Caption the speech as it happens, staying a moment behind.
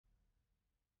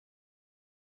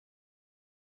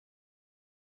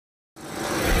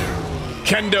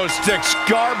Kendo sticks,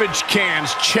 garbage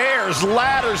cans, chairs,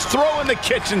 ladders, throw in the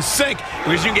kitchen sink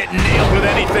because you can get nailed with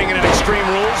anything in an Extreme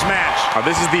Rules match.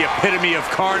 This is the epitome of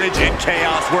carnage and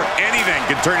chaos where anything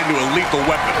can turn into a lethal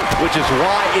weapon. Which is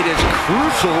why it is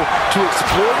crucial to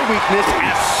explore the weakness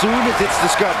as soon as it's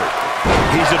discovered.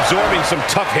 He's absorbing some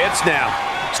tough hits now.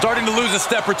 Starting to lose a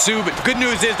step or two, but the good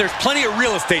news is there's plenty of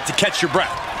real estate to catch your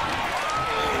breath.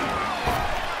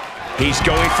 He's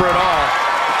going for it all.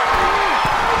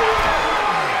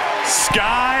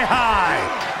 Sky high.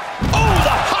 Oh,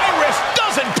 the high risk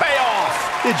doesn't pay off.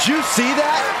 Did you see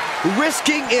that?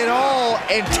 Risking it all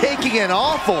and taking an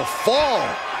awful fall.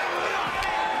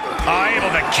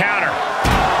 Able to counter.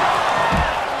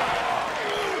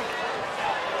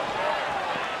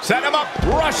 Set him up.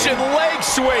 Russian leg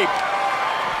sweep.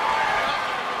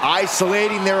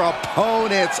 Isolating their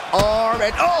opponent's arm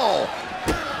and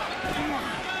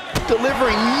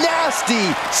delivering nasty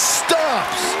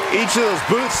stomps. Each of those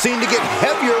boots seem to get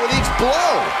heavier with each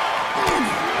blow.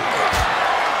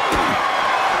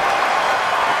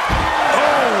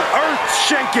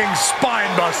 Earth-shaking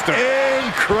spine buster.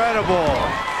 Incredible.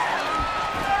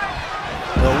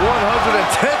 The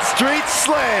 110th Street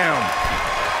Slam.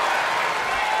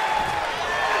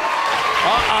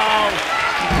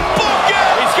 Book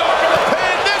it! He's going for the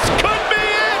pin. This could be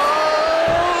it.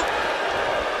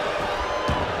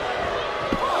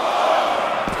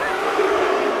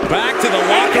 Back to the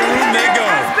locker room they go.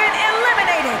 Has been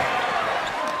eliminated.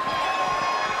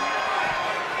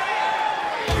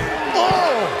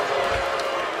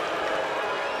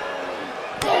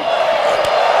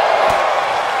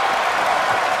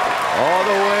 All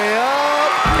the way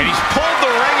up. And he's pulled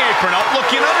the ring apron up,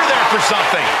 looking under there for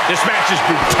something. This match's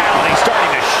brutality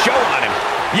starting to show on him.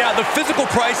 Yeah, the physical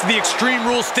price of the Extreme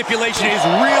Rules stipulation is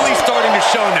really starting to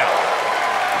show now.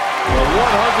 The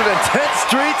 110th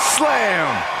Street Slam.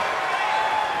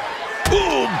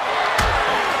 Boom!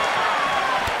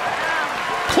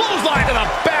 Clothesline to the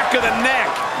back of the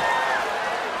neck.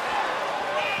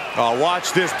 Oh,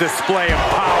 watch this display of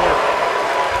power.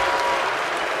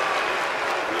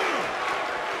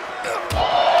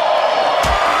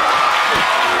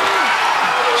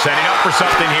 Setting up for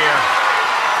something here.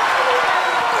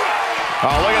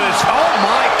 Oh, look at this. Oh,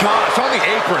 my gosh, on the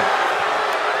apron.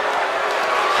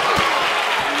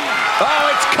 Oh,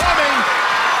 it's coming.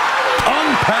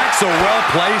 Unpacks a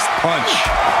well-placed punch.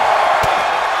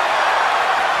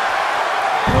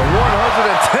 The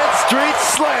 110th Street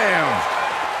Slam.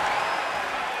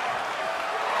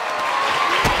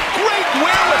 Great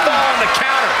wherewithal on the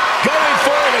counter. Going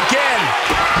for it again.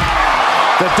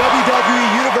 The WWE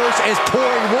Universe is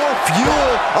pouring more fuel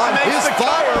on his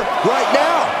fire right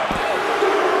now.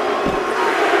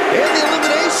 And the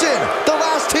elimination, the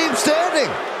last team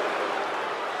standing.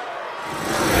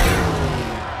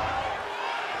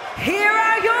 Here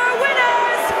are your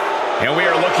winners. And we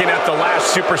are looking at the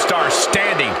last superstar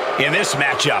standing in this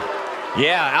matchup.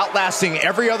 Yeah, outlasting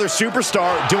every other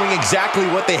superstar, doing exactly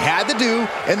what they had to do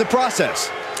in the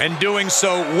process. And doing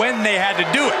so when they had to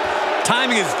do it.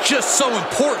 Timing is just so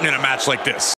important in a match like this.